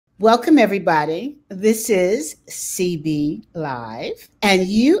Welcome, everybody. This is CB Live, and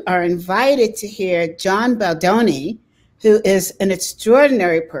you are invited to hear John Baldoni, who is an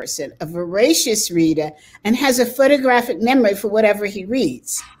extraordinary person, a voracious reader, and has a photographic memory for whatever he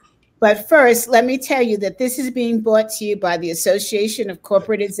reads. But first, let me tell you that this is being brought to you by the Association of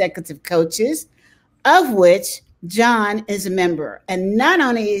Corporate Executive Coaches, of which John is a member. And not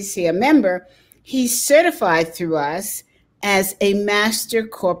only is he a member, he's certified through us as a master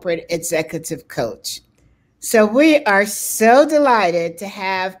corporate executive coach. So we are so delighted to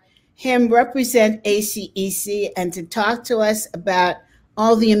have him represent ACEC and to talk to us about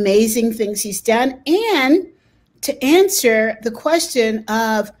all the amazing things he's done and to answer the question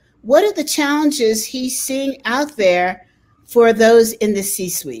of what are the challenges he's seeing out there for those in the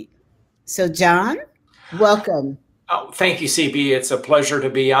C-suite. So John, welcome. Oh, thank you, CB. It's a pleasure to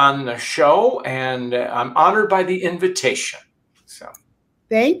be on the show, and I'm honored by the invitation. So,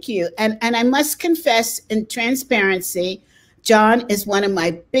 thank you. And I must confess, in transparency, John is one of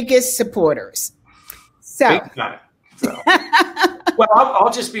my biggest supporters. So, big time. So. Well,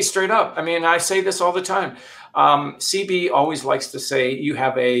 I'll just be straight up. I mean, I say this all the time. CB always likes to say you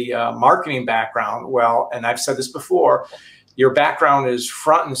have a marketing background. Well, and I've said this before. Your background is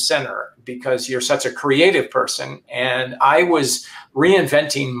front and center because you're such a creative person. And I was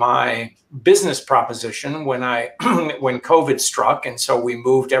reinventing my business proposition when when COVID struck. And so we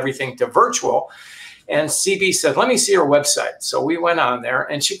moved everything to virtual. And CB said, let me see your website. So we went on there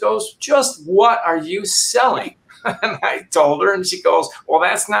and she goes, just what are you selling? And I told her and she goes, well,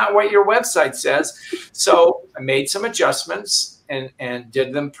 that's not what your website says. So I made some adjustments and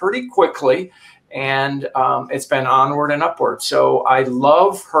did them pretty quickly. And it's been onward and upward. So I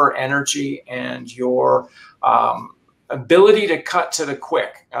love her energy and your ability to cut to the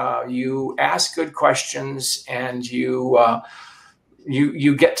quick. You ask good questions and you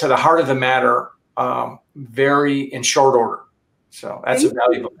get to the heart of the matter very in short order. So that's a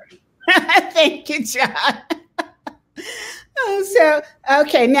valuable thing. Thank you, John. So,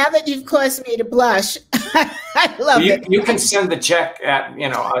 okay, now that you've caused me to blush, I love it. You can send the check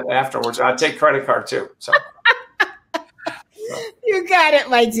afterwards. I'll take credit card too. So. You got it,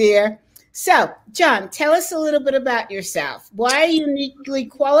 my dear. So, John, tell us a little bit about yourself. Why are you uniquely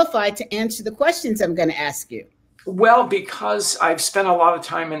qualified to answer the questions I'm going to ask you? Well, because I've spent a lot of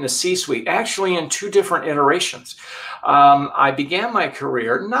time in the C-suite, actually in two different iterations. I began my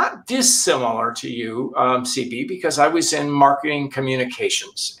career not dissimilar to you, CB, because I was in marketing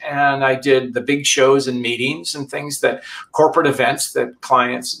communications and I did the big shows and meetings and things that corporate events that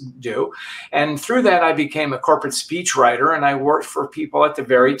clients do. And through that, I became a corporate speechwriter and I worked for people at the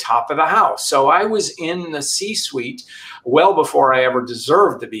very top of the house. So I was in the C-suite well before I ever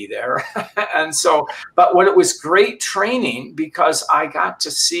deserved to be there. And so, but when it was great training because I got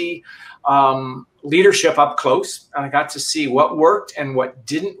to see leadership up close. I got to see what worked and what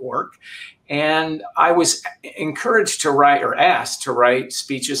didn't work. And I was encouraged to write or asked to write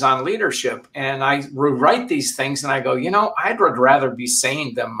speeches on leadership. And I would write these things and I go, I'd rather be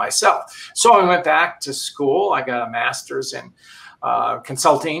saying them myself. So I went back to school. I got a master's in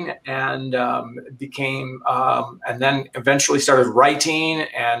consulting and and then eventually started writing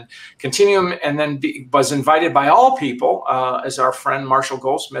and continuum, and then was invited by all people as our friend Marshall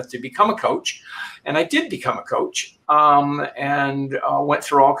Goldsmith to become a coach. And I did become a coach and went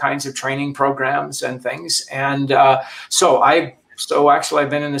through all kinds of training programs and things. And so actually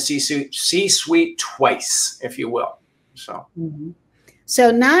I've been in the C-suite twice, if you will. So. Mm-hmm. So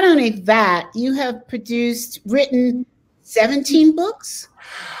not only that, you have written 17 books?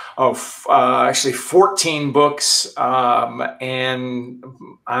 Actually 14 books and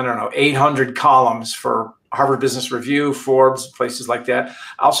I don't know, 800 columns for Harvard Business Review, Forbes, places like that.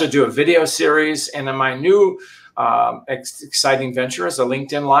 I also do a video series, and then my new exciting venture is a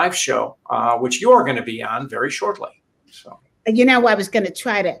LinkedIn live show, which you are going to be on very shortly. So, I was going to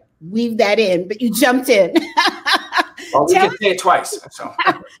try to weave that in, but you jumped in. Well, we can say it twice. So.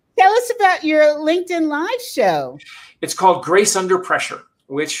 Tell us about your LinkedIn live show. It's called Grace Under Pressure,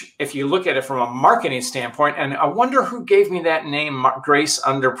 which if you look at it from a marketing standpoint, and I wonder who gave me that name, Grace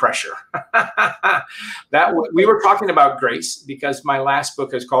Under Pressure. We were talking about grace because my last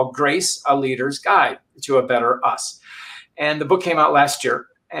book is called Grace, A Leader's Guide to a Better Us. And the book came out last year.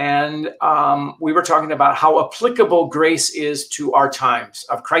 And we were talking about how applicable grace is to our times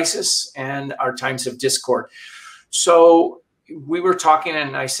of crisis and our times of discord. So we were talking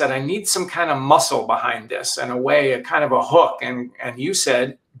and I said, I need some kind of muscle behind this and a kind of a hook. And you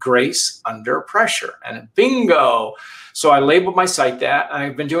said, Grace Under Pressure, and bingo. So I labeled my site that.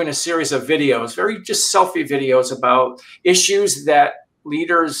 I've been doing a series of videos, very just selfie videos about issues that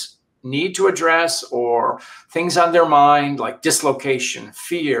leaders need to address, or things on their mind like dislocation,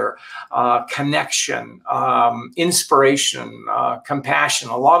 fear, connection, inspiration, compassion,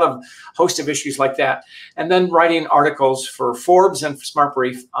 a lot of host of issues like that. And then writing articles for Forbes and for Smart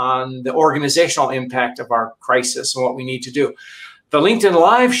Brief on the organizational impact of our crisis and what we need to do. The LinkedIn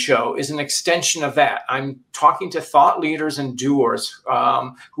Live show is an extension of that. I'm talking to thought leaders and doers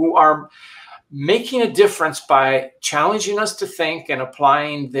who are making a difference by challenging us to think and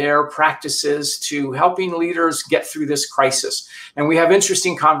applying their practices to helping leaders get through this crisis. And we have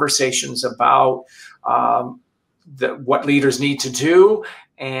interesting conversations about what leaders need to do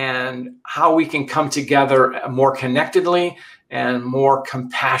and how we can come together more connectedly and more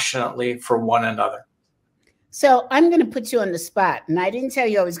compassionately for one another. So I'm going to put you on the spot, and I didn't tell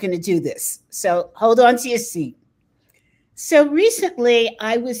you I was going to do this. So hold on to your seat. So recently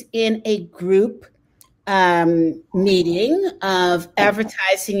I was in a group meeting of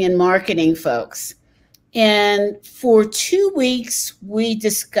advertising and marketing folks. And for 2 weeks, we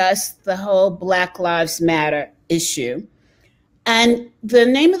discussed the whole Black Lives Matter issue. And the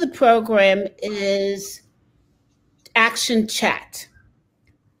name of the program is Action Chat.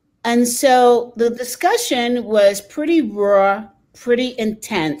 And so the discussion was pretty raw, pretty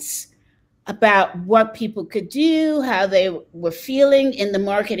intense about what people could do, how they were feeling in the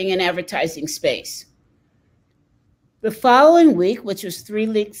marketing and advertising space. The following week, which was 3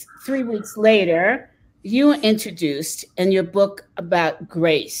 weeks later, you were introduced in your book about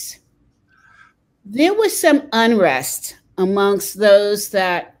grace. There was some unrest amongst those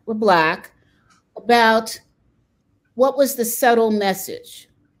that were Black about what was the subtle message.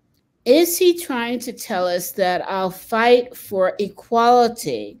 Is he trying to tell us that our fight for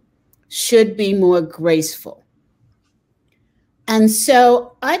equality should be more graceful? And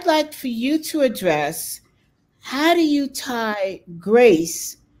so I'd like for you to address, how do you tie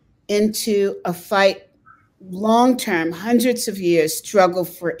grace into a fight, long-term, hundreds of years struggle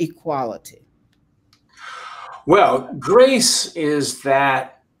for equality? Well, grace is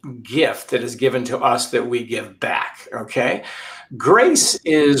that gift that is given to us that we give back, okay? Grace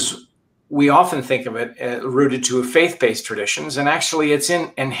is, we often think of it rooted to faith-based traditions, and actually it's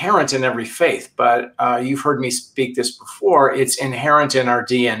inherent in every faith, but you've heard me speak this before, it's inherent in our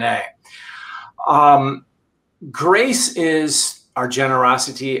DNA. Grace is our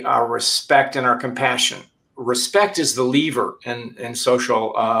generosity, our respect, and our compassion. Respect is the lever in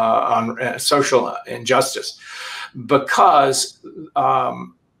social injustice, because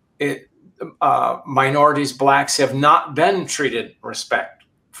minorities, Blacks, have not been treated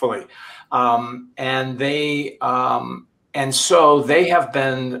respectfully. And so they have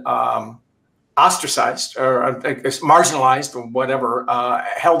been ostracized or marginalized or whatever,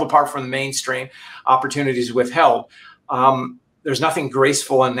 held apart from the mainstream, opportunities withheld. There's nothing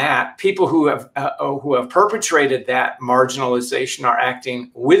graceful in that. People who have perpetrated that marginalization are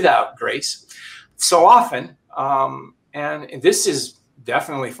acting without grace so often. And this is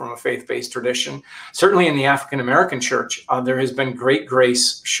definitely from a faith-based tradition. Certainly in the African-American church, there has been great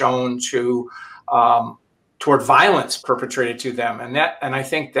grace shown to toward violence perpetrated to them. And I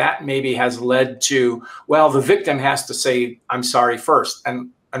think that maybe has led to, well, the victim has to say, I'm sorry first.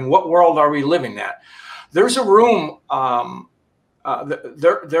 And what world are we living in? There's a room,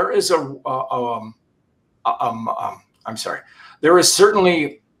 there is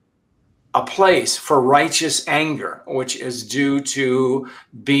certainly a place for righteous anger, which is due to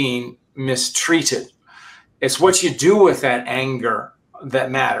being mistreated. It's what you do with that anger that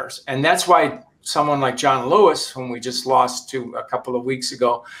matters. And that's why someone like John Lewis, whom we just lost to a couple of weeks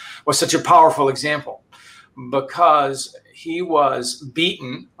ago, was such a powerful example, because he was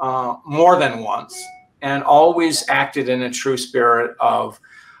beaten more than once and always acted in a true spirit of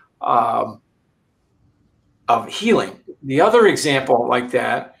healing. The other example like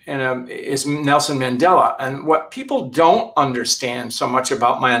that is Nelson Mandela. And what people don't understand so much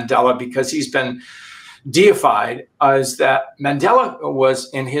about Mandela, because he's been deified, is that Mandela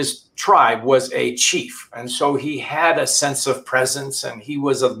was, in his tribe, was a chief. And so he had a sense of presence, and he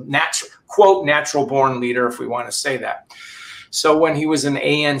was a quote, natural born leader, if we want to say that. So when he was in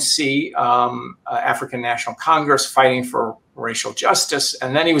ANC, African National Congress, fighting for racial justice,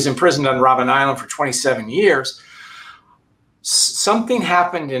 and then he was imprisoned on Robben Island for 27 years, something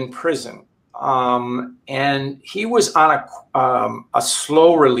happened in prison. And he was on a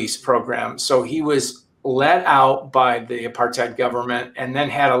slow release program. So he was let out by the apartheid government and then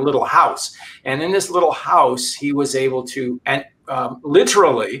had a little house. And in this little house, he was able to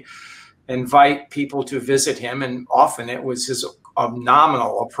literally invite people to visit him. And often it was his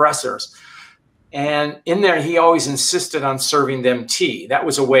nominal oppressors. And in there, he always insisted on serving them tea. That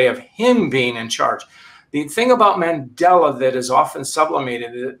was a way of him being in charge. The thing about Mandela that is often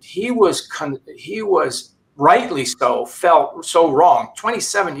sublimated is that he was rightly so, felt so wrong.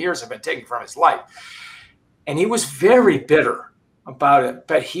 27 years have been taken from his life. And he was very bitter about it,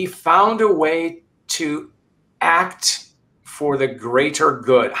 but he found a way to act for the greater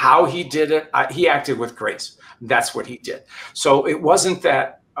good. How he did it, he acted with grace. That's what he did. So it wasn't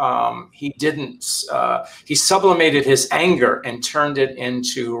that he sublimated his anger and turned it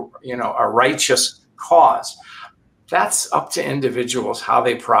into, a righteous cause. That's up to individuals how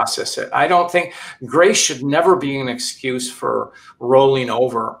they process it. I don't think grace should never be an excuse for rolling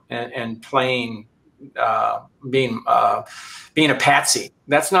over and playing, being a patsy.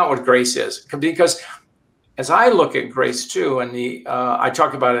 That's not what grace is. Because as I look at grace too, and I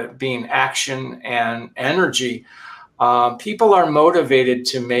talk about it being action and energy, people are motivated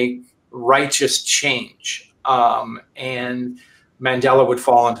to make righteous change. And Mandela would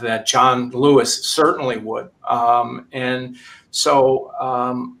fall into that. John Lewis certainly would. And so,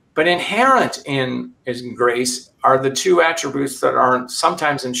 but inherent in grace are the two attributes that are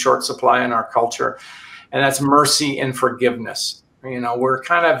sometimes in short supply in our culture, and that's mercy and forgiveness. We're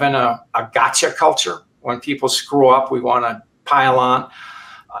kind of in a gotcha culture. When people screw up, we want to pile on.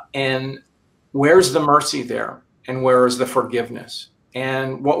 And where's the mercy there? And where is the forgiveness?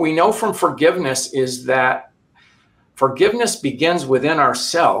 And what we know from forgiveness is that forgiveness begins within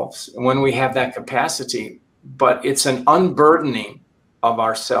ourselves when we have that capacity, but it's an unburdening of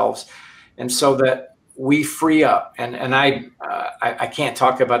ourselves. And so that we free up. And I can't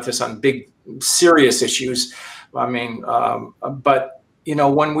talk about this on big, serious issues. I mean, but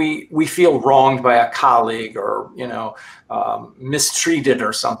when we feel wronged by a colleague or, mistreated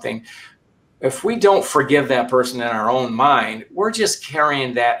or something, if we don't forgive that person in our own mind, we're just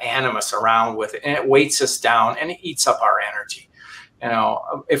carrying that animus around with it, and it weights us down and it eats up our energy.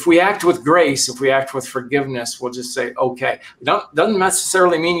 If we act with grace, if we act with forgiveness, we'll just say, okay. Doesn't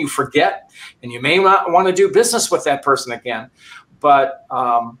necessarily mean you forget, and you may not want to do business with that person again, but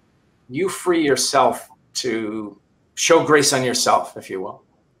you free yourself to show grace on yourself, if you will.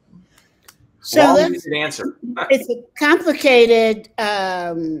 So that's an answer. It's a complicated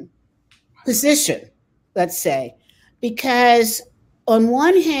position, let's say, because on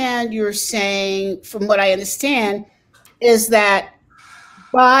one hand, you're saying, from what I understand, is that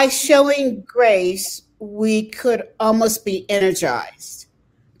by showing grace, we could almost be energized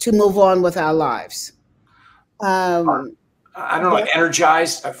to move on with our lives. I don't know,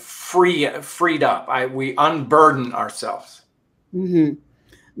 energized, freed up. We unburden ourselves. Mm-hmm.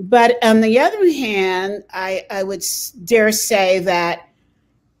 But on the other hand, I would dare say that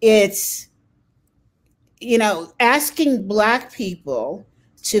it's, asking Black people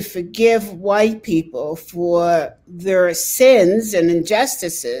to forgive white people for their sins and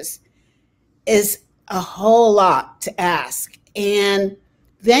injustices is a whole lot to ask. And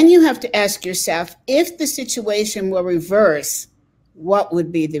then you have to ask yourself, if the situation were reversed, what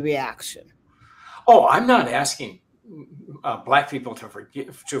would be the reaction? Oh, I'm not asking Black people to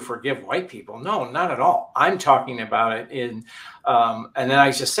forgive white people. No, not at all. I'm talking about it in, and then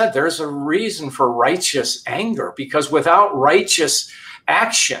I just said, there's a reason for righteous anger, because without righteous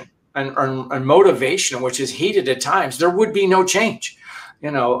action and motivation, which is heated at times, there would be no change.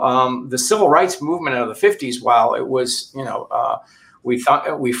 The civil rights movement of the 50s, while it was,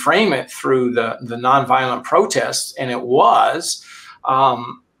 we frame it through the nonviolent protests, and it was,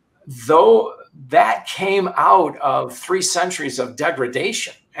 though that came out of 3 centuries of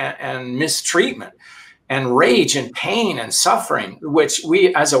degradation and mistreatment and rage and pain and suffering, which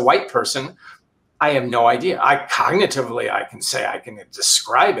we, as a white person, I have no idea. Cognitively, I can say I can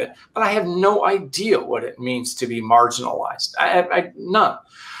describe it, but I have no idea what it means to be marginalized. None.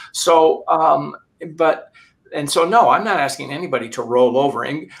 So, no, I'm not asking anybody to roll over.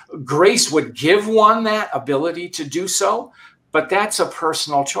 And grace would give one that ability to do so, but that's a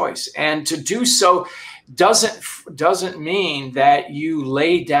personal choice. And to do so doesn't mean that you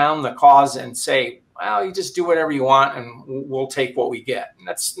lay down the cause and say, well, you just do whatever you want and we'll take what we get. And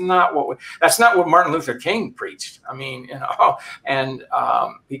that's not what Martin Luther King preached. I mean, and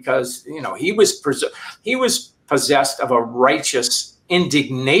because, he was possessed of a righteous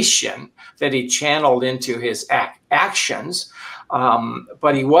indignation that he channeled into his actions.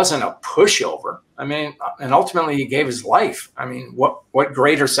 But he wasn't a pushover. I mean, and ultimately he gave his life. I mean, what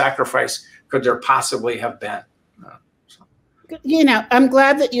greater sacrifice could there possibly have been? I'm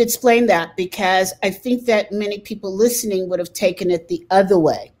glad that you explained that, because I think that many people listening would have taken it the other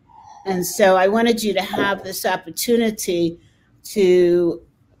way. And so I wanted you to have this opportunity to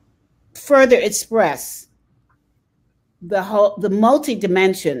further express the multi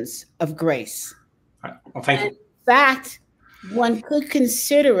dimensions of grace. Well, thank you. In fact, one could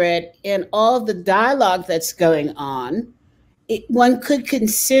consider it in all the dialogue that's going on. One could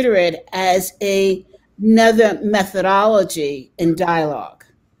consider it as another methodology in dialogue.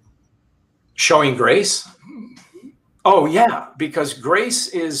 Showing grace? Oh, yeah, because grace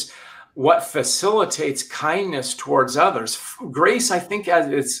is what facilitates kindness towards others. Grace, I think,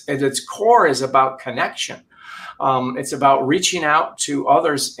 at its core, is about connection. It's about reaching out to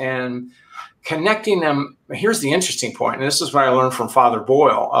others and connecting them. Here's the interesting point, and this is what I learned from Father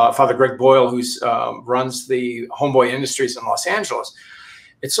Greg Boyle, who's runs the Homeboy Industries in Los Angeles.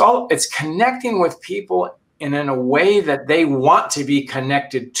 It's connecting with people in a way that they want to be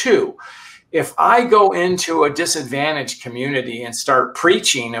connected to. If I go into a disadvantaged community and start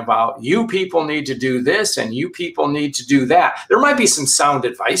preaching about you people need to do this and you people need to do that, there might be some sound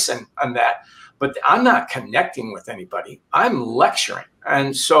advice on that, but I'm not connecting with anybody. I'm lecturing.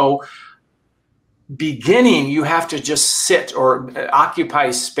 And so beginning, you have to just sit or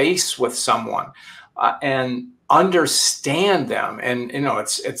occupy space with someone and understand them. And, you know,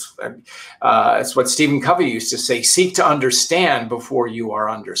 it's what Stephen Covey used to say, seek to understand before you are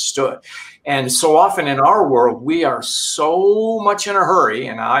understood. And so often in our world, we are so much in a hurry,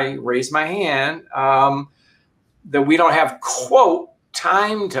 and I raise my hand, that we don't have, quote,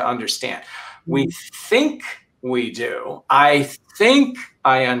 time to understand. We think we do. I think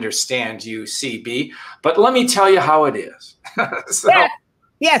I understand you, CB, but let me tell you how it is. So, yeah.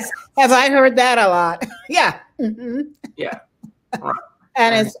 Yes. Have I heard that a lot? Yeah. Mm-hmm. Yeah. Right.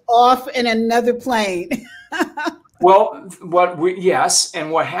 And it's off in another plane. Well, yes.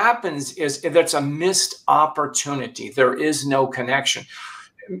 And what happens is that's a missed opportunity. There is no connection.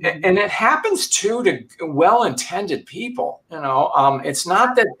 And it happens too to well-intended people. You know, it's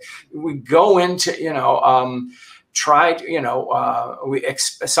not that we go into,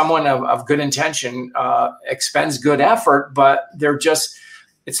 someone of good intention expends good effort, but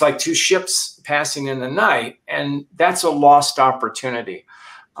it's like two ships passing in the night, and that's a lost opportunity.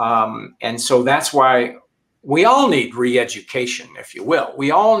 And so that's why we all need re-education, if you will. We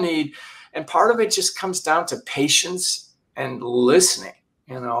all need, and part of it just comes down to patience and listening,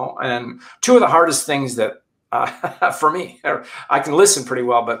 and two of the hardest things that for me, I can listen pretty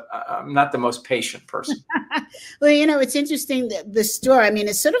well, but I'm not the most patient person. Well, it's interesting that the story, I mean,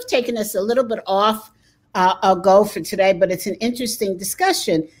 it's sort of taken us a little bit off our goal for today, but it's an interesting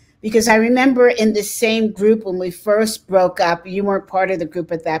discussion because I remember in the same group when we first broke up, you weren't part of the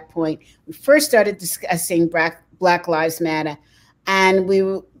group at that point. We first started discussing Black Lives Matter, and we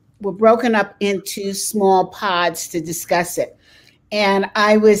were broken up into small pods to discuss it. And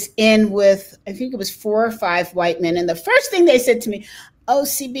I was in with, I think it was 4 or 5 white men. And the first thing they said to me, "Oh,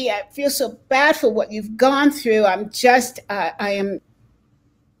 CB, I feel so bad for what you've gone through. I am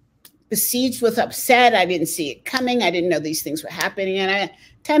besieged with upset. I didn't see it coming. I didn't know these things were happening." And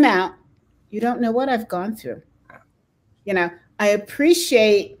time out. You don't know what I've gone through. I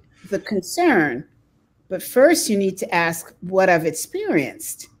appreciate the concern, but first you need to ask what I've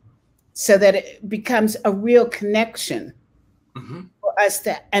experienced so that it becomes a real connection. Mm-hmm. For us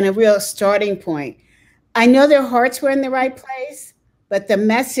and a real starting point. I know their hearts were in the right place, but the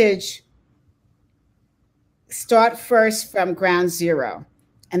message start first from ground zero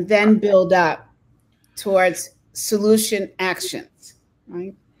and then build up towards solution actions,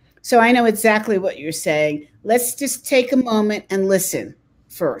 right? So I know exactly what you're saying. Let's just take a moment and listen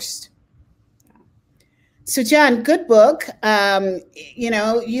first. So, John, good book.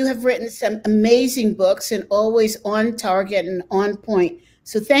 You have written some amazing books and always on target and on point.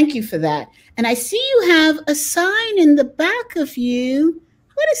 So thank you for that. And I see you have a sign in the back of you.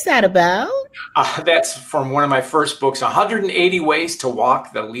 What is that about? That's from one of my first books, 180 Ways to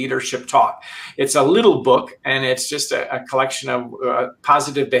Walk the Leadership Talk. It's a little book, and it's just a collection of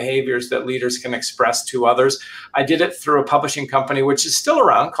positive behaviors that leaders can express to others. I did it through a publishing company, which is still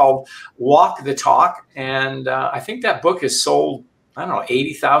around, called Walk the Talk. And I think that book has sold,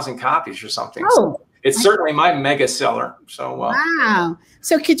 80,000 copies or something. Oh. So it's certainly my mega seller. So wow.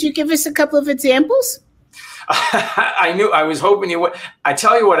 So could you give us a couple of examples? I was hoping you would. I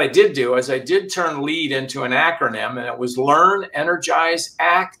tell you what I did do is I did turn LEAD into an acronym, and it was learn, energize,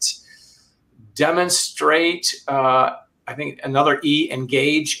 act, demonstrate. I think another E,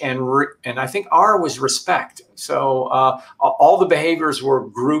 engage, and I think R was respect. So all the behaviors were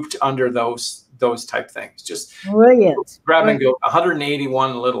grouped under those type things. Just brilliant. Grab and go. 180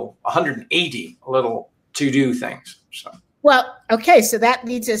 little to-do things. So. Well, okay, so that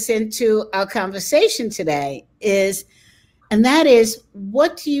leads us into our conversation today is And that is,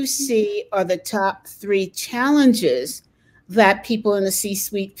 what do you see are the top 3 challenges that people in the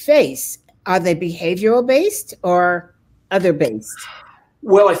C-suite face? Are they behavioral based or other based?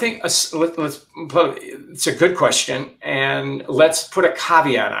 Well, I think let's put, it's a good question, and let's put a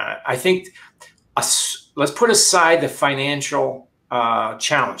caveat on it. I think let's put aside the financial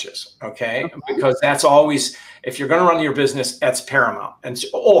challenges, okay? Because that's always, if you're going to run your business, that's paramount.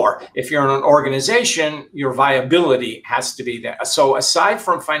 Or if you're in an organization, your viability has to be there. So aside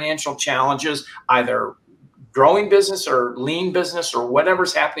from financial challenges, either growing business or lean business or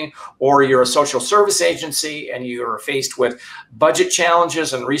whatever's happening, or you're a social service agency and you're faced with budget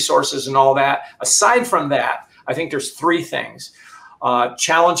challenges and resources and all that. Aside from that, I think there's 3 things.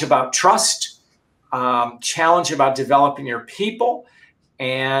 Challenge about trust, challenge about developing your people,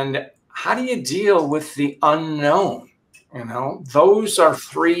 and how do you deal with the unknown? You know, those are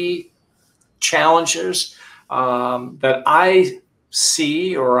 3 challenges that I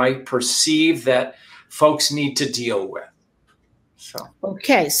see or I perceive that folks need to deal with. So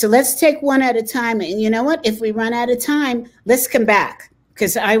okay, so let's take one at a time. And you know what? If we run out of time, let's come back,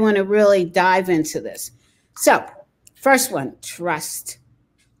 because I want to really dive into this. So first one, trust.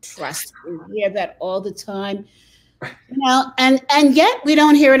 Trust. We hear that all the time, you know, and yet we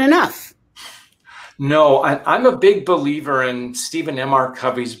don't hear it enough. No, I'm a big believer in Stephen M. R.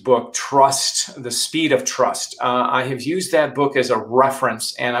 Covey's book, Trust, The Speed of Trust. I have used that book as a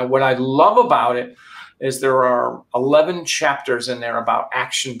reference, and what I love about it is there are 11 chapters in there about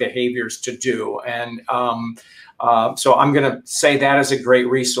action behaviors to do. And so I'm going to say that is a great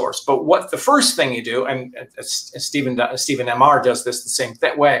resource. But what the first thing you do, and Stephen M.R. does this the same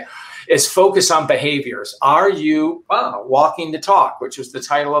way, is focus on behaviors. Are you walking the talk, which was the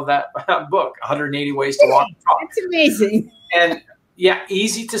title of that book, 180 Ways to Walk the Talk. That's amazing. And yeah,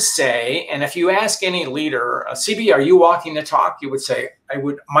 easy to say. And if you ask any leader, CB, are you walking the talk? You would say,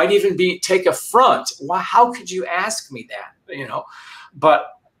 might even take affront. Well, how could you ask me that? You know, but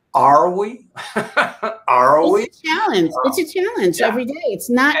are we? Are we? It's a challenge. It's a challenge every day.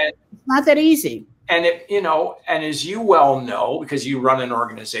 It's not that easy. And you know, and as you well know, because you run an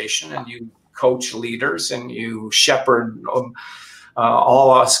organization and you coach leaders and you shepherd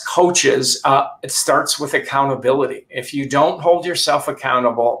all us coaches, it starts with accountability. If you don't hold yourself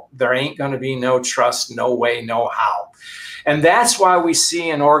accountable, there ain't going to be no trust, no way, no how. And that's why we see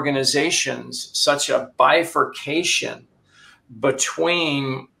in organizations such a bifurcation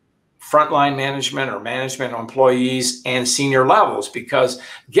between frontline management or management employees and senior levels, because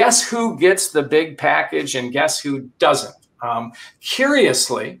guess who gets the big package and guess who doesn't?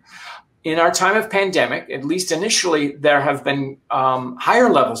 Curiously, in our time of pandemic, at least initially, there have been higher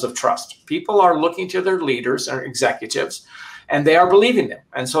levels of trust. People are looking to their leaders or executives, and they are believing them.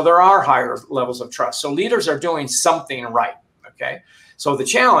 And so there are higher levels of trust. So leaders are doing something right, okay? So the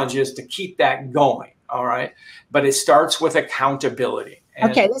challenge is to keep that going, all right? But it starts with accountability. And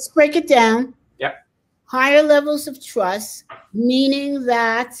okay, let's break it down. Yep. Higher levels of trust, meaning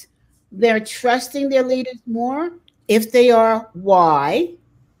that they're trusting their leaders more. If they are, why?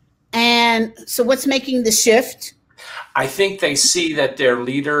 And so what's making the shift? I think they see that their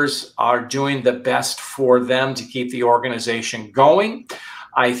leaders are doing the best for them to keep the organization going.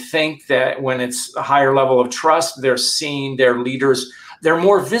 I think that when it's a higher level of trust, they're seeing their leaders, they're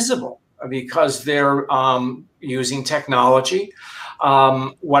more visible because they're using technology.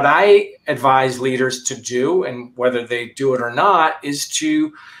 What I advise leaders to do, and whether they do it or not, is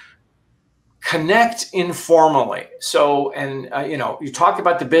to connect informally. So, and you know, you talk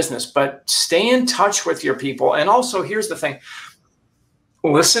about the business, but stay in touch with your people. And also, here's the thing: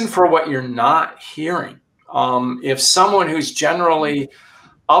 listen for what you're not hearing. If someone who's generally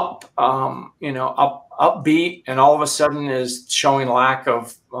upbeat, and all of a sudden is showing lack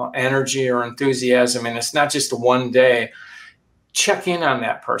of energy or enthusiasm, and it's not just one day, check in on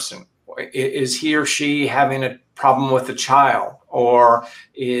that person. Is he or she having a problem with a child? Or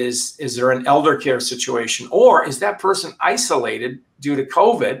is there an elder care situation? Or is that person isolated due to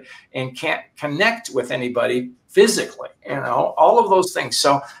COVID and can't connect with anybody physically? You know, all of those things.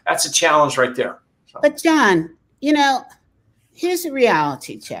 So that's a challenge right there. So. But John, you know, here's a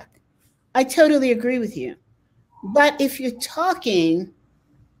reality check. I totally agree with you. But if you're talking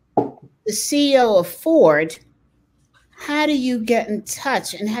the CEO of Ford, how do you get in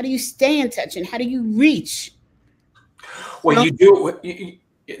touch, and how do you stay in touch, and how do you reach? Well, you do.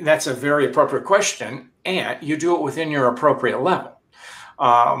 That's a very appropriate question, and you do it within your appropriate level.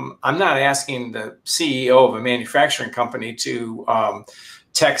 I'm not asking the CEO of a manufacturing company to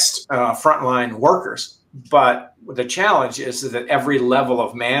text frontline workers, but the challenge is that every level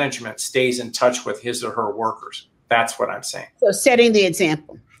of management stays in touch with his or her workers. That's what I'm saying. So setting the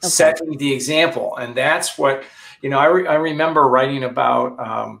example. Okay. Setting the example. And that's what, I remember writing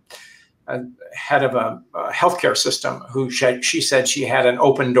about a head of a healthcare system who she said she had an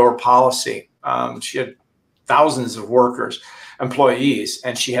open door policy. She had thousands of employees,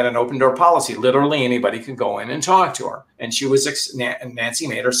 and she had an open door policy. Literally anybody could go in and talk to her. And she was, Nancy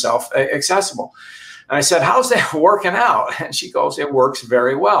made herself accessible. And I said, how's that working out? And she goes, it works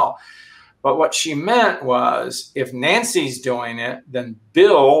very well. But what she meant was, if Nancy's doing it, then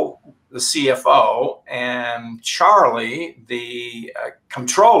Bill, the CFO, and Charlie, the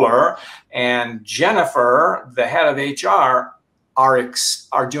controller, and Jennifer, the head of HR,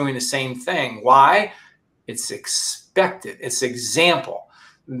 are doing the same thing. Why? It's expected. It's example.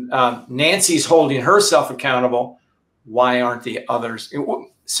 Nancy's holding herself accountable. Why aren't the others?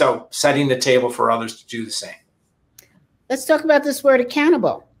 So setting the table for others to do the same. Let's talk about this word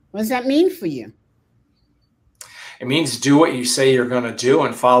accountable. What does that mean for you? It means do what you say you're going to do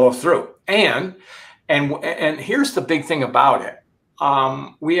and follow through. And here's the big thing about it.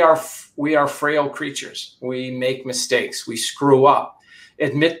 We are frail creatures. We make mistakes. We screw up.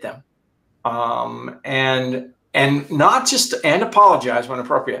 Admit them. And not just and apologize when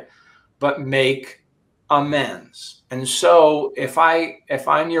appropriate, but make amends. And so if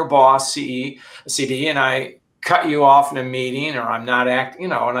I'm your boss, CB, and I cut you off in a meeting, or I'm not acting,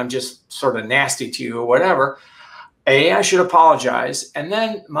 and I'm just sort of nasty to you or whatever, I should apologize. And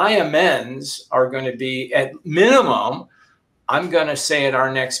then my amends are going to be, at minimum, I'm going to say at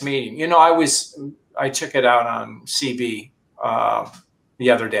our next meeting. I took it out on CB the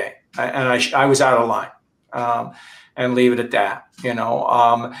other day, and I was out of line, and leave it at that.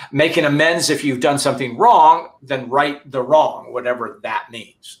 Making amends if you've done something wrong, then right the wrong, whatever that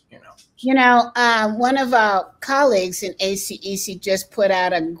means. One of our colleagues in ACEC just put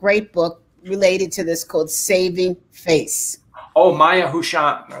out a great book related to this called Saving Face. Oh, Maya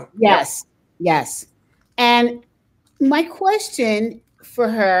Hushan. Yes, yes. And my question for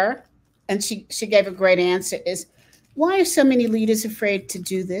her, and she gave a great answer, is why are so many leaders afraid to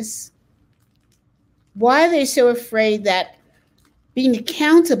do this? Why are they so afraid that being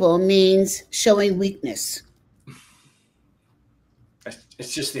accountable means showing weakness?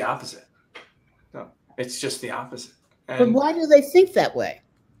 It's just the opposite. No, it's just the opposite. But why do they think that way?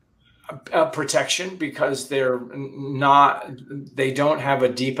 Protection, because they don't have a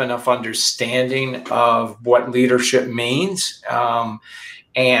deep enough understanding of what leadership means. And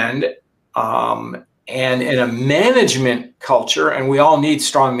in a management culture, and we all need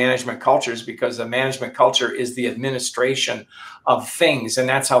strong management cultures, because the management culture is the administration of things, and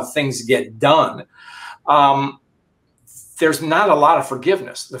that's how things get done. There's not a lot of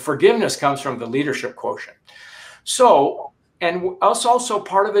forgiveness. The forgiveness comes from the leadership quotient. So, and also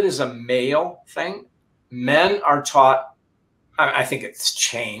part of it is a male thing. Men are taught, I think it's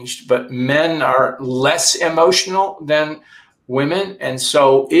changed, but men are less emotional than women. And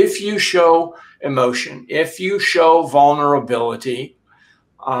so if you show emotion, if you show vulnerability,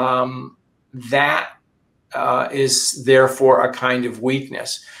 that is therefore a kind of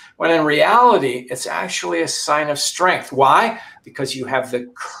weakness. When in reality, it's actually a sign of strength. Why? Because you have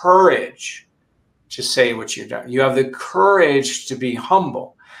the courage to say what you've done. You have the courage to be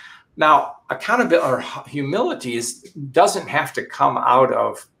humble. Now, accountability or humility doesn't have to come out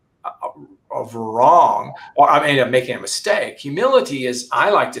of wrong, or of making a mistake. Humility is,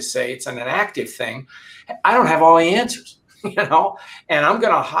 I like to say, it's an active thing. I don't have all the answers, and I'm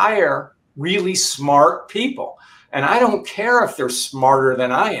going to hire really smart people. And I don't care if they're smarter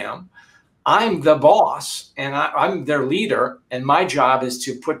than I am. I'm the boss, and I'm their leader. And my job is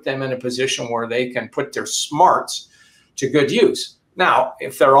to put them in a position where they can put their smarts to good use. Now,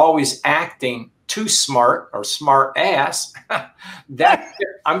 if they're always acting too smart or smart ass,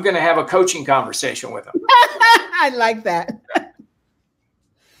 I'm going to have a coaching conversation with them. I like that.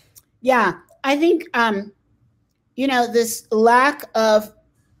 Yeah, I think, this lack of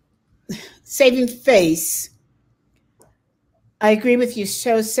saving face, I agree with you,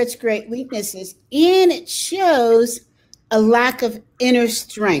 shows such great weaknesses, and it shows a lack of inner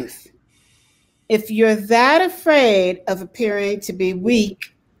strength. If you're that afraid of appearing to be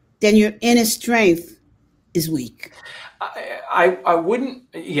weak, then your inner strength is weak. I wouldn't,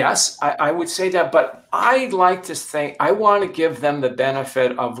 yes, I would say that, but I'd like to say, I want to give them the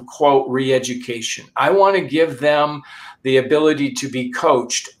benefit of, quote, re-education. I want to give them the ability to be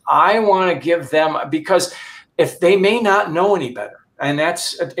coached. I want to give them, because if they may not know any better, and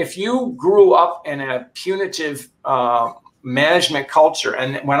that's, if you grew up in a punitive management culture,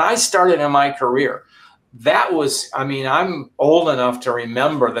 and when I started in my career, that was, I'm old enough to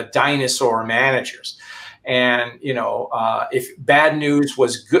remember the dinosaur managers. And, if bad news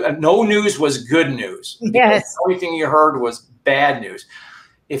was good, no news was good news. Yes. Everything you heard was bad news.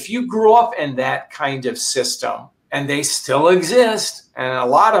 If you grew up in that kind of system, and they still exist, and a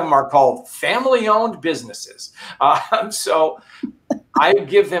lot of them are called family-owned businesses. So I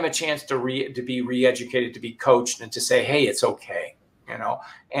give them a chance to be re-educated, to be coached, and to say, hey, it's okay,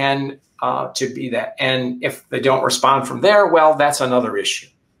 and to be that. And if they don't respond from there, well, that's another issue.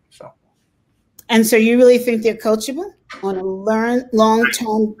 And so you really think they're coachable on a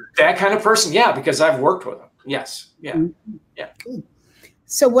long-term? That kind of person, yeah, because I've worked with them. Yes, yeah, yeah.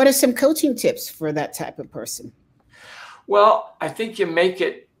 So what are some coaching tips for that type of person? Well, I think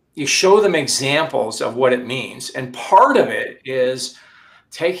you show them examples of what it means. And part of it is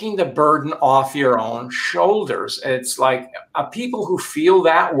taking the burden off your own shoulders. It's like people who feel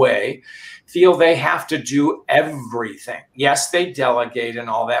that way feel they have to do everything. Yes, they delegate and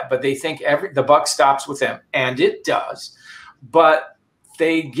all that, but they think the buck stops with them, and it does. But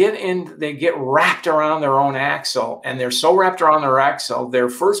they get wrapped around their own axle, and they're so wrapped around their axle, their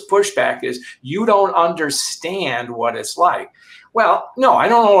first pushback is, you don't understand what it's like. Well, no, I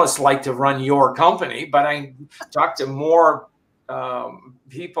don't know what it's like to run your company, but I talk to more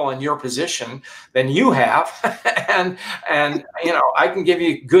people in your position than you have. and I can give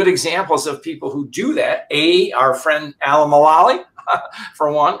you good examples of people who do that. Our friend Alan Mullally,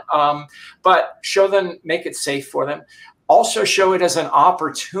 for one, but show them, make it safe for them. Also show it as an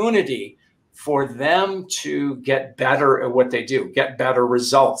opportunity for them to get better at what they do, get better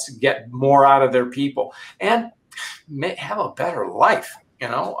results, get more out of their people, and have a better life.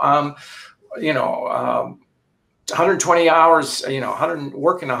 120 hours,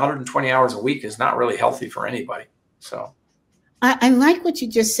 working 120 hours a week is not really healthy for anybody. So I like what you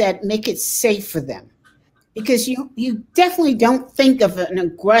just said, make it safe for them, because you definitely don't think of an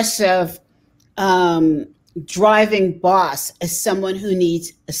aggressive driving boss as someone who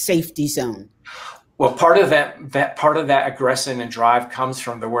needs a safety zone. Well, part of that aggression and drive comes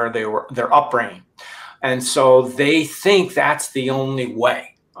from their upbringing. And so they think that's the only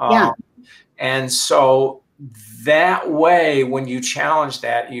way. And so that way, when you challenge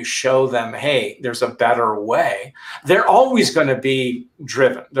that, you show them, hey, there's a better way. They're always going to be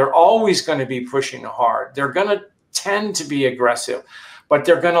driven. They're always going to be pushing hard. They're going to tend to be aggressive, but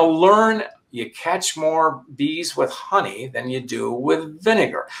they're going to learn. You catch more bees with honey than you do with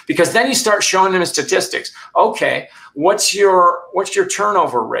vinegar, because then you start showing them statistics. Okay, what's your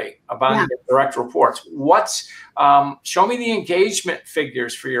turnover rate about your direct reports? Show me the engagement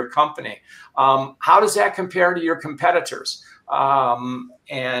figures for your company. How does that compare to your competitors? And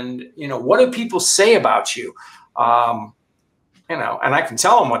what do people say about you? And I can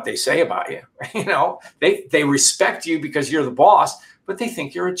tell them what they say about you. They respect you because you're the boss, but they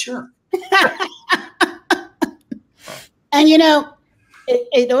think you're a jerk. And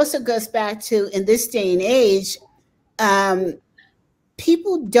it also goes back to, in this day and age,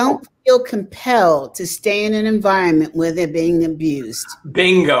 people don't feel compelled to stay in an environment where they're being abused.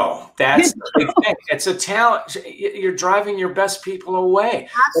 Bingo. That's the big thing. It's a talent. You're driving your best people away.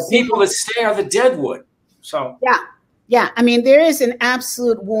 Absolutely. The people that stay are the deadwood. So yeah. I mean, there is an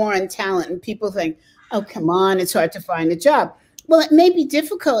absolute war on talent, and people think, oh, come on, it's hard to find a job. Well, it may be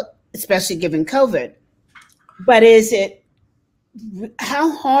difficult, especially given COVID, but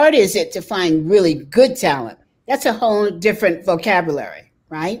how hard is it to find really good talent? That's a whole different vocabulary,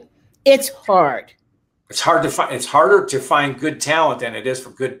 right? It's hard. It's harder to find good talent than it is for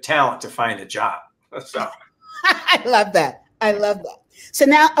good talent to find a job. So. I love that. So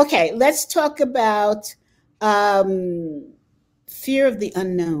now, okay, let's talk about fear of the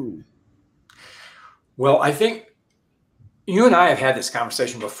unknown. Well, I think you and I have had this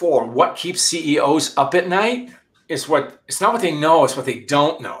conversation before. What keeps CEOs up at night is it's not what they know, it's what they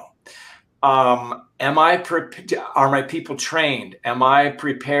don't know. Are my people trained? Am I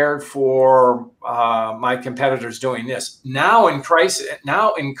prepared for my competitors doing this? Now in crisis,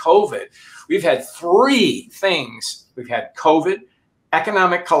 now in COVID, we've had three things. We've had COVID,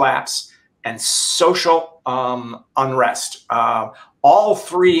 economic collapse, and social unrest. All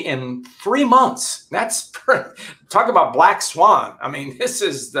three in 3 months. That's talk about black swan. I mean, this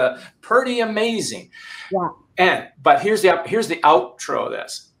is pretty amazing. Yeah. But here's the outro of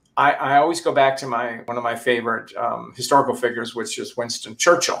this. I always go back to one of my favorite historical figures, which is Winston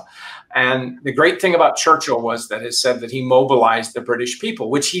Churchill. And the great thing about Churchill was that it said that he mobilized the British people,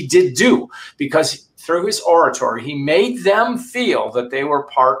 which he did do, because through his oratory, he made them feel that they were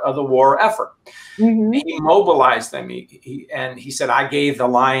part of the war effort. Mm-hmm. He mobilized them. And he said, I gave the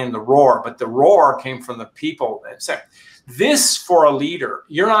lion the roar, but the roar came from the people. And said, this for a leader,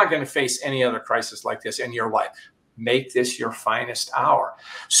 you're not going to face any other crisis like this in your life. Make this your finest hour.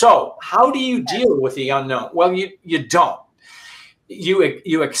 So how do you deal with the unknown? Well, you don't.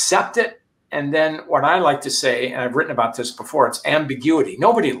 You accept it. And then what I like to say, and I've written about this before, it's ambiguity.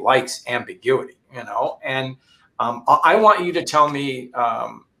 Nobody likes ambiguity, you know. And I want you to tell me,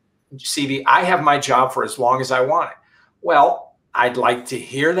 CB, I have my job for as long as I want it. Well, I'd like to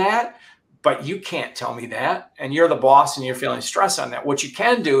hear that, but you can't tell me that. And you're the boss and you're feeling stress on that. What you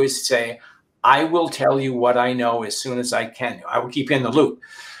can do is say, I will tell you what I know as soon as I can. I will keep you in the loop.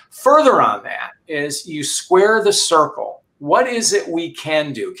 Further on that is you square the circle. What is it we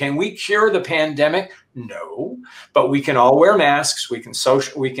can do? Can we cure the pandemic? No, but we can all wear masks. We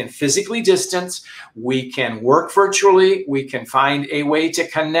can physically distance. We can work virtually. We can find a way to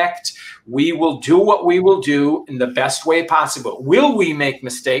connect. We will do what we will do in the best way possible. Will we make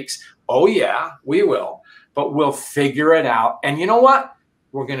mistakes? Oh yeah, we will, but we'll figure it out. And you know what?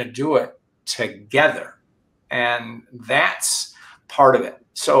 We're going to do it together. And that's part of it.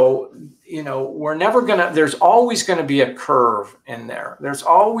 So, you know, there's always going to be a curve in there. There's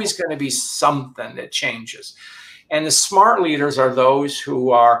always going to be something that changes. And the smart leaders are those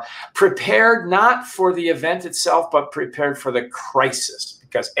who are prepared not for the event itself, but prepared for the crisis.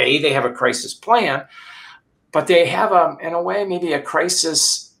 Because A, they have a crisis plan, but they have in a way, maybe a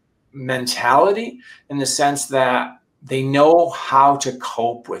crisis mentality in the sense that they know how to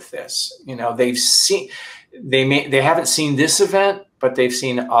cope with this. You know, they haven't seen this event, but they've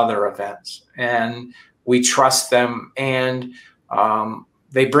seen other events, and we trust them, and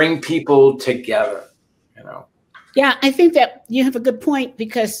they bring people together, you know. Yeah, I think that you have a good point,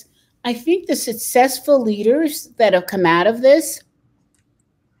 because I think the successful leaders that have come out of this,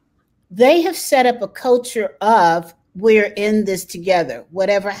 they have set up a culture of we're in this together.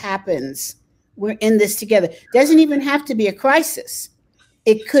 Whatever happens, we're in this together. Doesn't even have to be a crisis.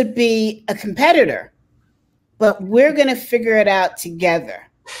 It could be a competitor, but we're going to figure it out together.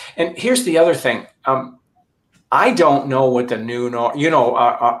 And here's the other thing. I don't know what the new,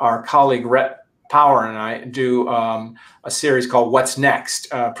 our colleague Rhett Power and I do a series called What's Next?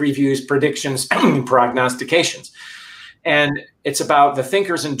 Previews, predictions, prognostications. And it's about the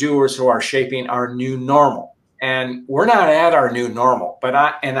thinkers and doers who are shaping our new normal. And we're not at our new normal,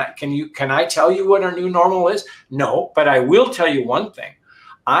 but can I tell you what our new normal is? No, but I will tell you one thing.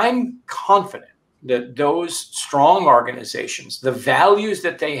 I'm confident that those strong organizations, the values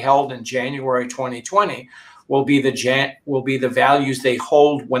that they held in January 2020, will be the values they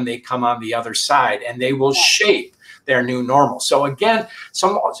hold when they come on the other side, and they will shape their new normal. So again,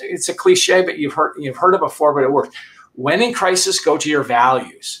 it's a cliche, but you've heard it before, but it works. When in crisis, go to your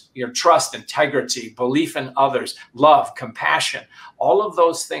values, your trust, integrity, belief in others, love, compassion, all of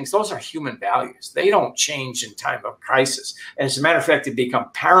those things. Those are human values. They don't change in time of crisis. And as a matter of fact, they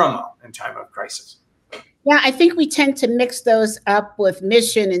become paramount in time of crisis. Yeah, I think we tend to mix those up with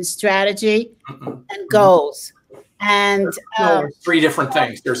mission and strategy and goals. And there's three different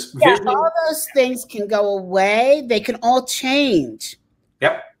things. There's vision. All those things can go away. They can all change.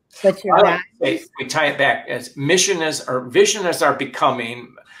 Yep. But we tie it back as vision as our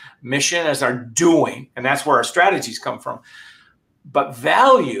becoming, mission as our doing, and that's where our strategies come from. But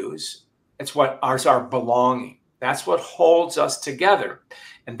values, it's what our belonging. That's what holds us together.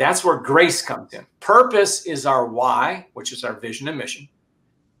 And that's where grace comes in. Purpose is our why, which is our vision and mission.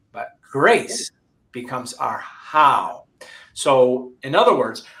 But grace becomes our how. So in other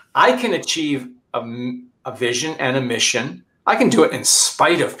words, I can achieve a vision and a mission. I can do it in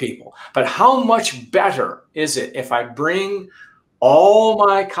spite of people. But how much better is it if I bring all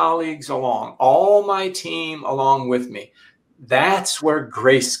my colleagues along, all my team along with me? That's where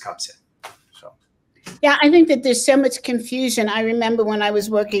grace comes in. So, yeah, I think that there's so much confusion. I remember when I was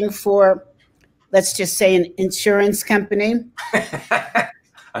working for, let's just say, an insurance company.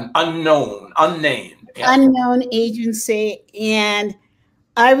 An unnamed agency. And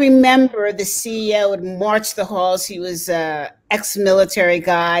I remember the CEO would march the halls. He was an ex-military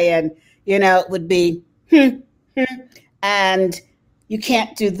guy, and, it would be, and you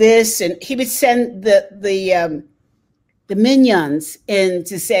can't do this. And he would send the minions in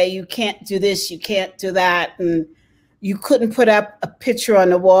to say, you can't do this, you can't do that. And you couldn't put up a picture on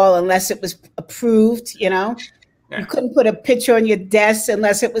the wall unless it was approved, You couldn't put a picture on your desk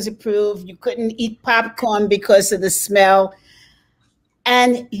unless it was approved. You couldn't eat popcorn because of the smell.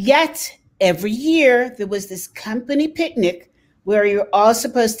 And yet, every year, there was this company picnic where you're all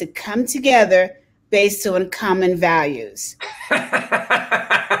supposed to come together based on common values.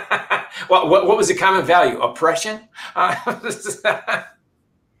 Well, what was the common value? Oppression? And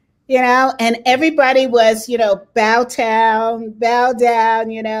everybody was, bow down,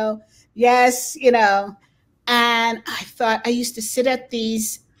 yes, And I thought I used to sit at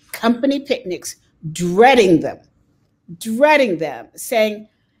these company picnics, dreading them, saying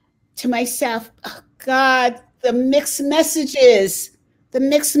to myself, oh, God, the mixed messages, the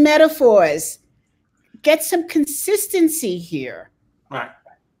mixed metaphors, get some consistency here. Right.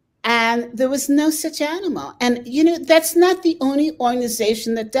 And there was no such animal. And, that's not the only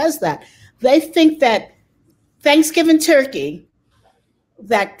organization that does that. They think that Thanksgiving turkey,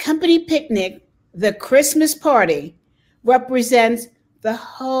 that company picnic, the Christmas party represents the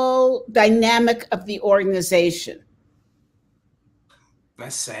whole dynamic of the organization.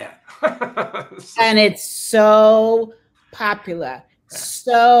 That's sad. And it's so popular,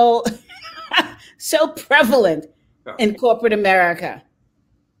 so prevalent in corporate America.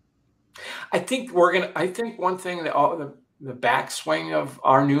 I think one thing that the backswing of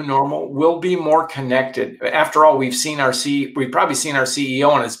our new normal will be more connected. After all, we've probably seen our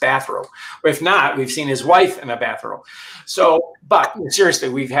CEO in his bathrobe. If not, we've seen his wife in a bathrobe. So, but seriously,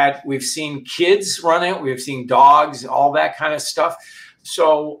 we've seen kids run it. We've seen dogs, all that kind of stuff.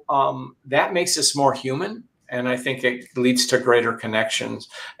 So that makes us more human. And I think it leads to greater connections.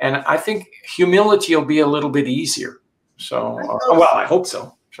 And I think humility will be a little bit easier. So, I hope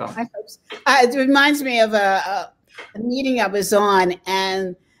so. So. I hope so. It reminds me of a meeting I was on,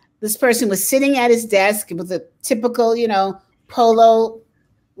 and this person was sitting at his desk with a typical, polo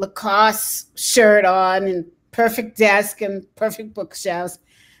Lacoste shirt on and perfect desk and perfect bookshelves.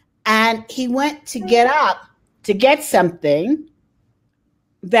 And he went to get up to get something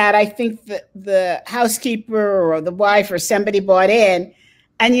that I think the housekeeper or the wife or somebody bought in,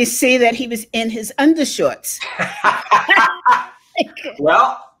 and you see that he was in his undershorts.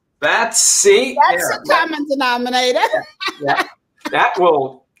 Well, that's a common denominator. That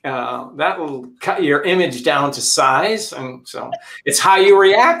will cut your image down to size, and so it's how you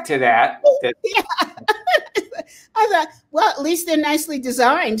react to that. Yeah. I thought, well, at least they're nicely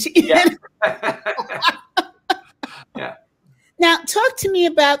designed. Yeah. Yeah. Now, talk to me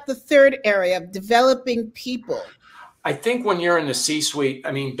about the third area of developing people. I think when you're in the C-suite,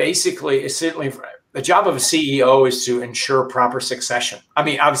 basically, it's certainly the job of a CEO is to ensure proper succession.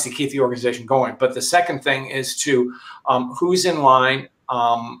 Obviously keep the organization going, but the second thing is to who's in line,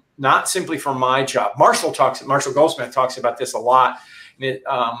 not simply for my job. Marshall Goldsmith talks about this a lot,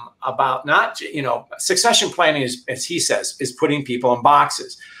 about not, succession planning is, as he says, is putting people in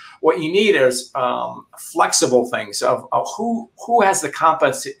boxes. What you need is flexible things of who has the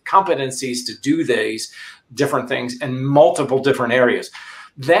competencies to do these different things in multiple different areas.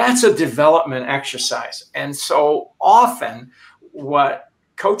 That's a development exercise. And so often what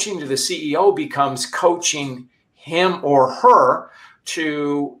coaching to the CEO becomes coaching him or her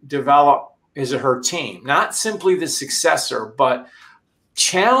to develop his or her team, not simply the successor, but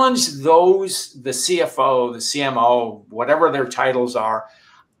challenge the CFO, the CMO, whatever their titles are.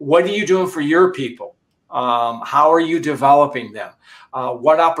 What are you doing for your people? How are you developing them?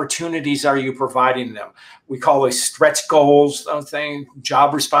 What opportunities are you providing them? We call these stretch goals,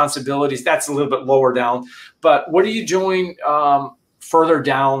 job responsibilities. That's a little bit lower down. But what are you doing further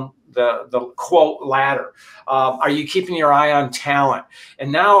down the quote ladder? Are you keeping your eye on talent?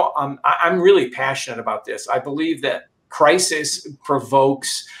 And now I'm really passionate about this. I believe that crisis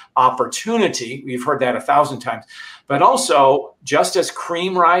provokes opportunity. We've heard that 1,000 times. But also, just as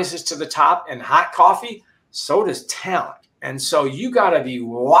cream rises to the top in hot coffee, so does talent. And so you got to be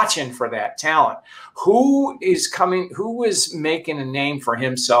watching for that talent. Who is making a name for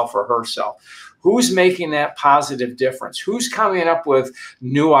himself or herself? Who's making that positive difference? Who's coming up with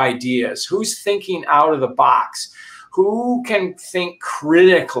new ideas? Who's thinking out of the box? Who can think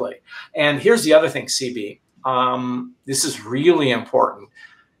critically? And here's the other thing, CB. This is really important.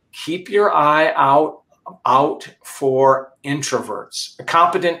 Keep your eye out for introverts,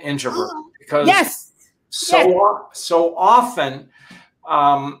 competent introverts, because so often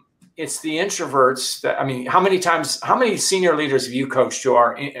it's the introverts that, how many senior leaders have you coached who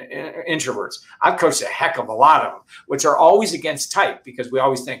are introverts? I've coached a heck of a lot of them, which are always against type, because we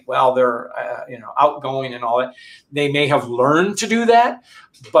always think, well, they're outgoing and all that. They may have learned to do that,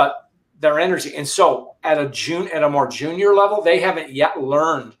 but their energy. And so at a more junior level, they haven't yet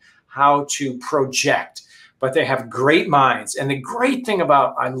learned how to project. but they have great minds. And the great thing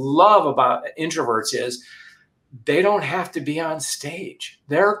I love about introverts is they don't have to be on stage.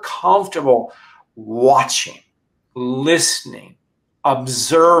 They're comfortable watching, listening,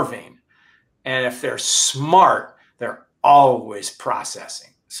 observing. And if they're smart, they're always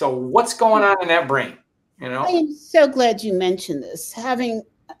processing. So what's going on in that brain? You know? I am so glad you mentioned this,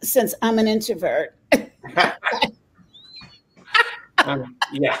 since I'm an introvert.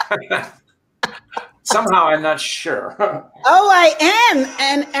 Yeah. Somehow I'm not sure. Oh, I am.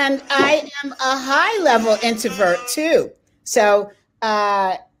 And I am a high level introvert too. So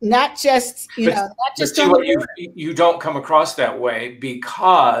not just, not just you don't come across that way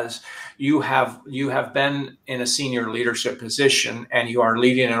because you have been in a senior leadership position and you are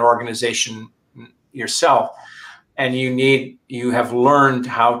leading an organization yourself, and you have learned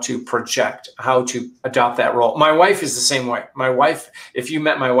how to project, how to adopt that role. My wife is the same way. My wife, if you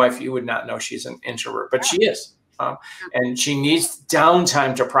met my wife, you would not know she's an introvert, but she is. And she needs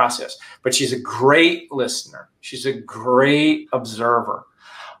downtime to process, but she's a great listener. She's a great observer,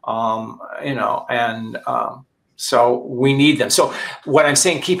 so we need them. So what I'm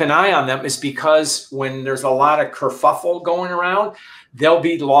saying, keep an eye on them, is because when there's a lot of kerfuffle going around, they'll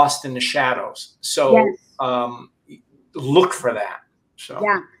be lost in the shadows. So yes. Look for that. So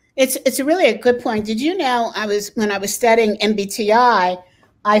yeah, it's really a good point. Did you know when I was studying MBTI,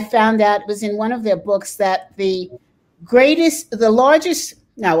 I found out it was in one of their books that how am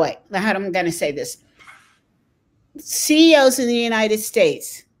I going to say this? CEOs in the United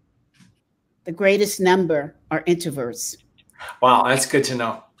States, the greatest number are introverts. Wow, that's good to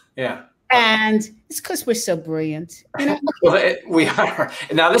know. Yeah. And it's because we're so brilliant. Well, we are.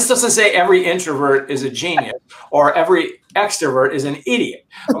 Now, this doesn't say every introvert is a genius or every extrovert is an idiot.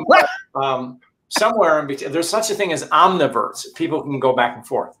 Somewhere in between, there's such a thing as omniverts. People can go back and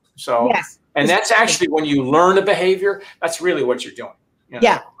forth. So, yes. And that's actually when you learn a behavior, that's really what you're doing.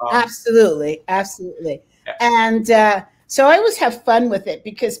 Yeah, absolutely. Absolutely. Yeah. And so I always have fun with it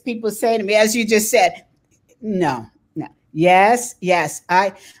because people say to me, as you just said, no. Yes.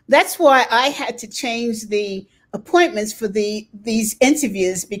 That's why I had to change the appointments for these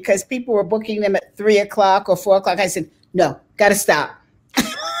interviews, because people were booking them at 3 o'clock or 4 o'clock. I said, no, got to stop.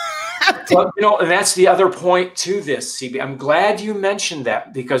 Well, and that's the other point to this, CB. I'm glad you mentioned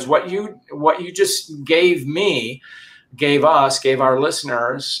that, because what you just gave our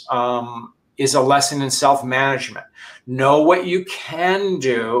listeners, is a lesson in self-management. Know what you can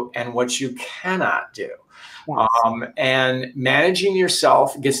do and what you cannot do. Yes. And managing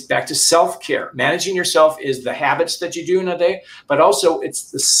yourself gets back to self-care. Managing yourself is the habits that you do in a day, but also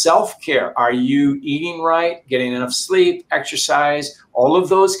it's the self-care. Are you eating right, getting enough sleep, exercise, all of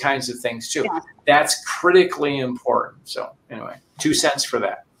those kinds of things too? Yeah. That's critically important. So anyway, 2 cents for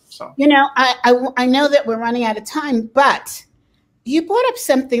that. So I know that we're running out of time, but you brought up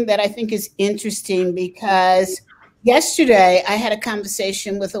something that I think is interesting, because yesterday I had a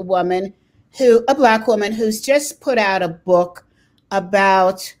conversation with a Black woman who's just put out a book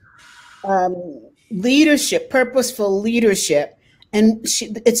about leadership, purposeful leadership. And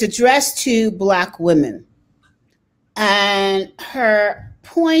it's addressed to Black women. And her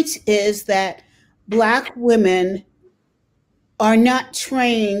point is that Black women are not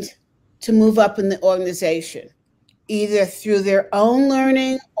trained to move up in the organization, either through their own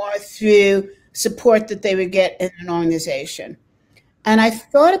learning or through support that they would get in an organization. And I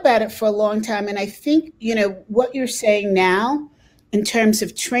thought about it for a long time. And I think, what you're saying now in terms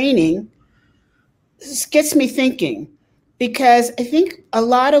of training gets me thinking, because I think a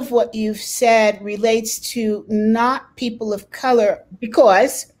lot of what you've said relates to not people of color,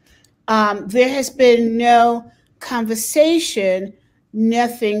 because there has been no conversation,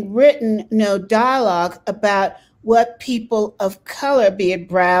 nothing written, no dialogue about what people of color, be it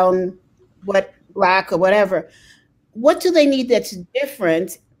brown, Black or whatever, what do they need that's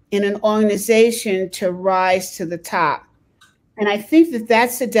different in an organization to rise to the top? And I think that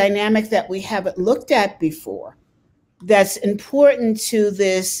that's a dynamic that we haven't looked at before, that's important to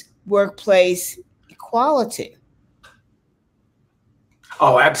this workplace equality.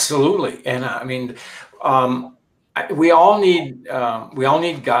 Oh, absolutely. And I mean, we all need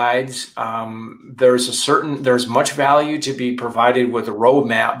guides. There's much value to be provided with a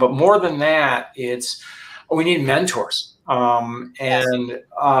roadmap, but more than that, we need mentors, and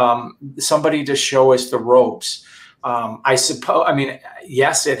somebody to show us the ropes.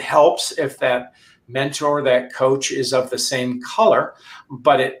 Yes, it helps if that mentor, that coach is of the same color,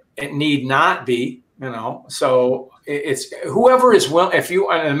 but it need not be, so it's whoever is willing, if you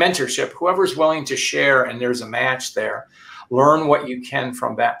are in a mentorship, whoever is willing to share and there's a match there, learn what you can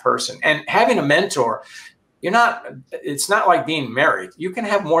from that person. And having a mentor it's not like being married. You can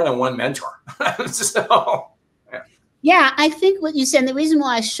have more than one mentor. So, yeah, I think what you said, and the reason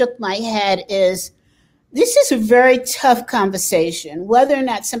why I shook my head is this is a very tough conversation, whether or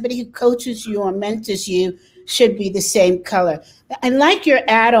not somebody who coaches you or mentors you should be the same color. I like your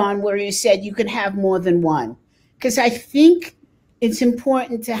add-on where you said you can have more than one, because I think it's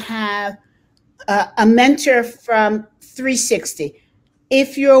important to have a mentor from 360.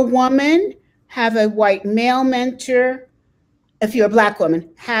 If you're a woman, have a white male mentor. If you're a Black woman,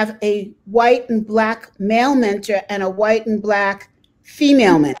 have a white and Black male mentor and a white and Black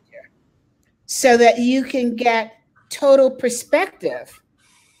female mentor, so that you can get total perspective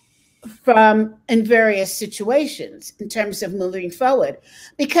from in various situations in terms of moving forward.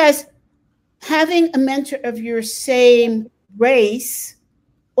 Because having a mentor of your same race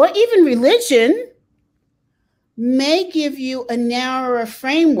or even religion may give you a narrower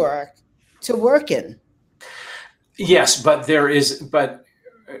framework to work in. Yes, but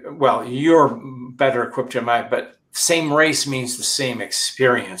well, you're better equipped than I, but same race means the same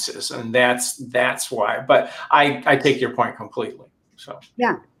experiences, and that's why. But I take your point completely. So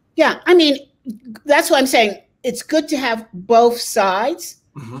yeah. I mean, that's why I'm saying it's good to have both sides,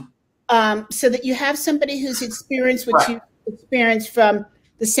 so that you have somebody who's experienced what you experienced from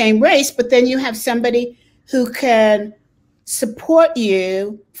the same race, but then you have somebody who can support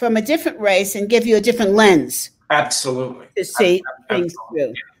you from a different race and give you a different lens. Absolutely. To see things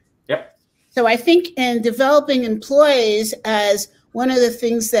through. Yep. So I think in developing employees, as one of the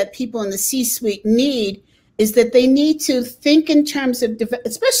things that people in the C-suite need is that they need to think in terms of,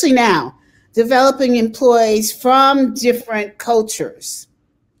 especially now, developing employees from different cultures.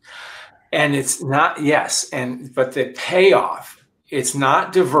 And it's not, but the payoff, it's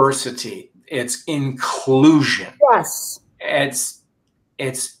not diversity, it's inclusion. Yes. It's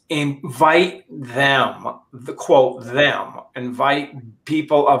invite them, invite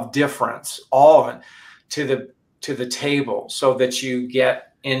people of difference, all of it, to the table, so that you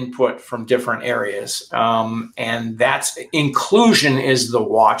get input from different areas. And that's inclusion is the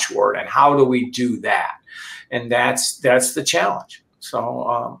watchword. And how do we do that? And that's the challenge.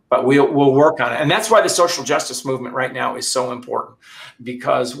 So, but we'll work on it. And that's why the social justice movement right now is so important,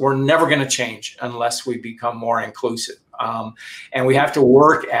 because we're never going to change unless we become more inclusive. And we have to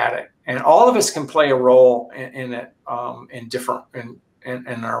work at it. And all of us can play a role in it,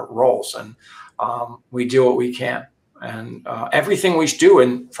 in our roles. And we do what we can. And everything we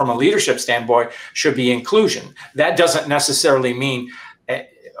do from a leadership standpoint should be inclusion. That doesn't necessarily mean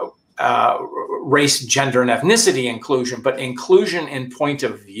race, gender, and ethnicity inclusion, but inclusion in point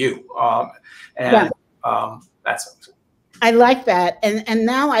of view. That's. I like that. And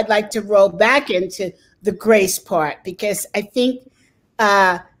now I'd like to roll back into the grace part, because I think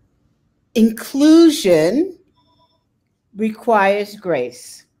inclusion requires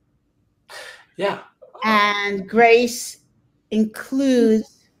grace. Yeah. And grace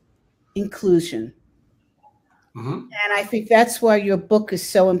includes inclusion. And I think that's why your book is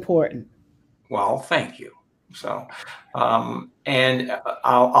so important. Well, thank you. So, and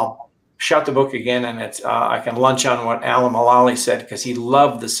I'll shout the book again, and it's I can lunch on what Alan Mulally said, because he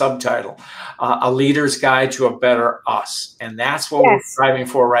loved the subtitle, A Leader's Guide to a Better Us. And that's what we're striving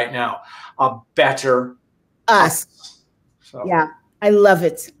for right now, a better us. So. Yeah, I love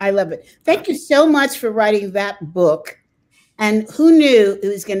it. I love it. Thank you so much for writing that book. And who knew it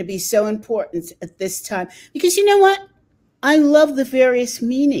was going to be so important at this time? Because you know what? I love the various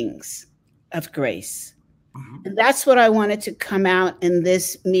meanings of grace. And that's what I wanted to come out in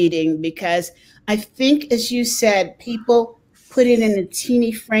this meeting, because I think, as you said, people put it in a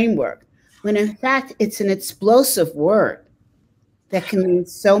teeny framework, when in fact it's an explosive word that can mean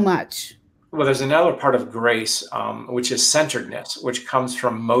so much. Well, there's another part of grace, which is centeredness, which comes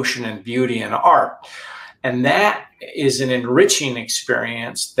from motion and beauty and art. And that is an enriching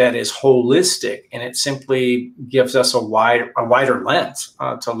experience that is holistic, and it simply gives us a wider lens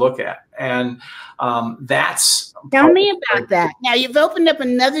to look at. And that's. Tell me about that. Now you've opened up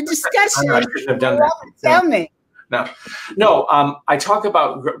another discussion. I shouldn't have done that. Tell me. No.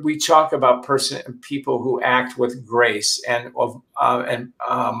 We talk about people who act with grace, and from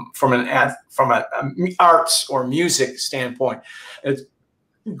an arts or music standpoint,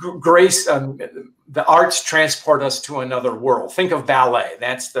 grace. The arts transport us to another world. Think of ballet.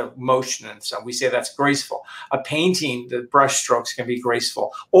 That's the motion, and so we say that's graceful. A painting, the brush strokes can be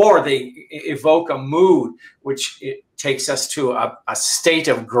graceful, or they evoke a mood, which it takes us to a state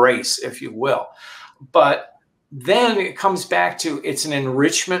of grace, if you will. But then it comes back to, it's an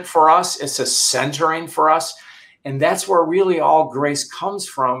enrichment for us. It's a centering for us. And that's where really all grace comes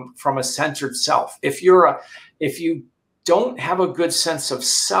from a centered self. If you don't have a good sense of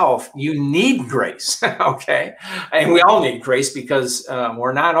self, you need grace, okay? And we all need grace because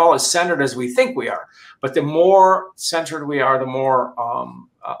we're not all as centered as we think we are. But the more centered we are, the more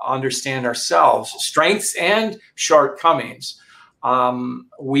understand ourselves, strengths and shortcomings,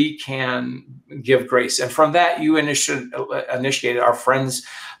 we can give grace. And from that, you initiated our friends,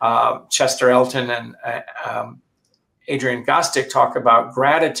 Chester Elton and Adrian Gostick, talk about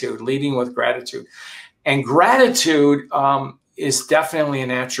gratitude, leading with gratitude. And gratitude is definitely an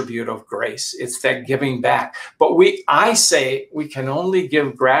attribute of grace. It's that giving back. But I say we can only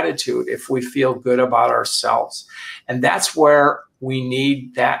give gratitude if we feel good about ourselves. And that's where we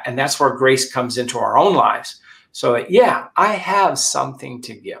need that. And that's where grace comes into our own lives. So that, yeah, I have something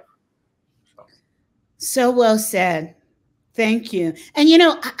to give. So well said. Thank you. And, you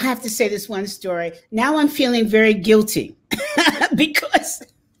know, I have to say this one story. Now I'm feeling very guilty because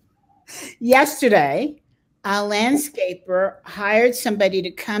yesterday, our landscaper hired somebody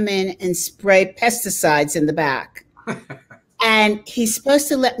to come in and spray pesticides in the back. And he's supposed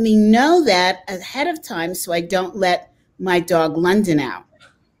to let me know that ahead of time so I don't let my dog London out.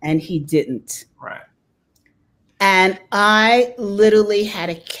 And he didn't. Right. And I literally had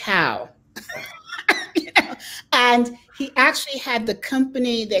a cow. You know? And he actually had the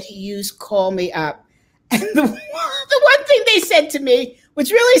company that he used call me up. And the one thing they said to me,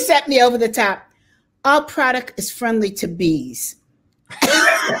 which really set me over the top, our product is friendly to bees.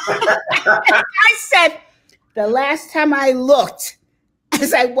 I said, the last time I looked,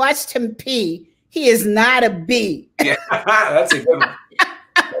 as I watched him pee, he is not a bee. Yeah, that's a good one.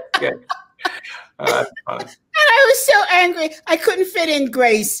 Good. That's funny. And I was so angry. I couldn't fit in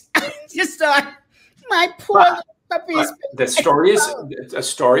grace. I just thought, my poor little puppy is... The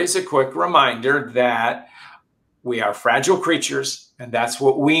story is a quick reminder that we are fragile creatures, and that's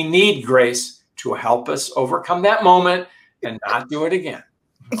what we need, grace, to help us overcome that moment and not do it again.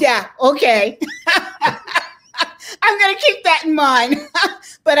 Yeah, okay. I'm going to keep that in mind.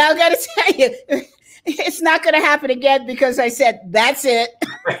 But I've got to tell you, it's not going to happen again because I said, that's it.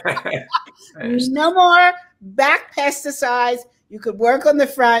 No more back pesticides. You could work on the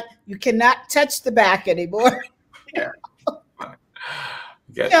front. You cannot touch the back anymore. Yeah.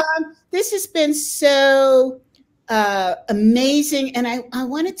 John, this has been so amazing. And I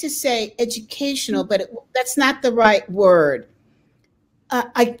wanted to say educational, but that's not the right word.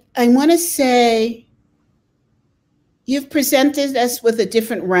 I want to say you've presented us with a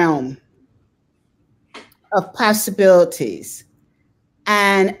different realm of possibilities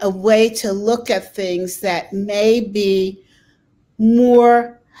and a way to look at things that may be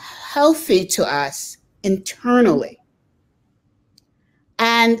more healthy to us internally.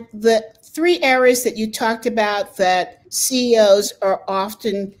 And the 3 areas that you talked about that CEOs are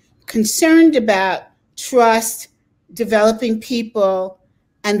often concerned about, trust, developing people,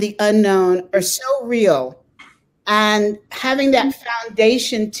 and the unknown, are so real. And having that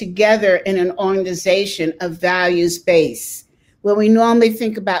foundation together in an organization of values base, where we normally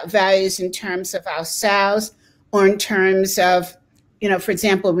think about values in terms of ourselves or in terms of, you know, for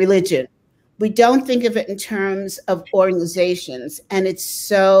example, religion. We don't think of it in terms of organizations, and it's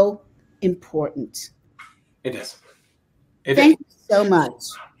so important. It is. Thank you so much.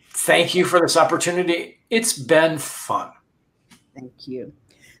 Thank you for this opportunity. It's been fun. Thank you.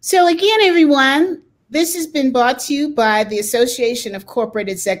 So again, everyone, this has been brought to you by the Association of Corporate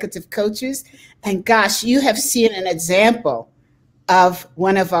Executive Coaches. And gosh, you have seen an example of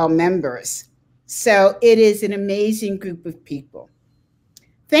one of our members. So it is an amazing group of people.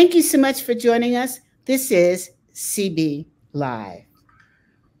 Thank you so much for joining us. This is CB Live.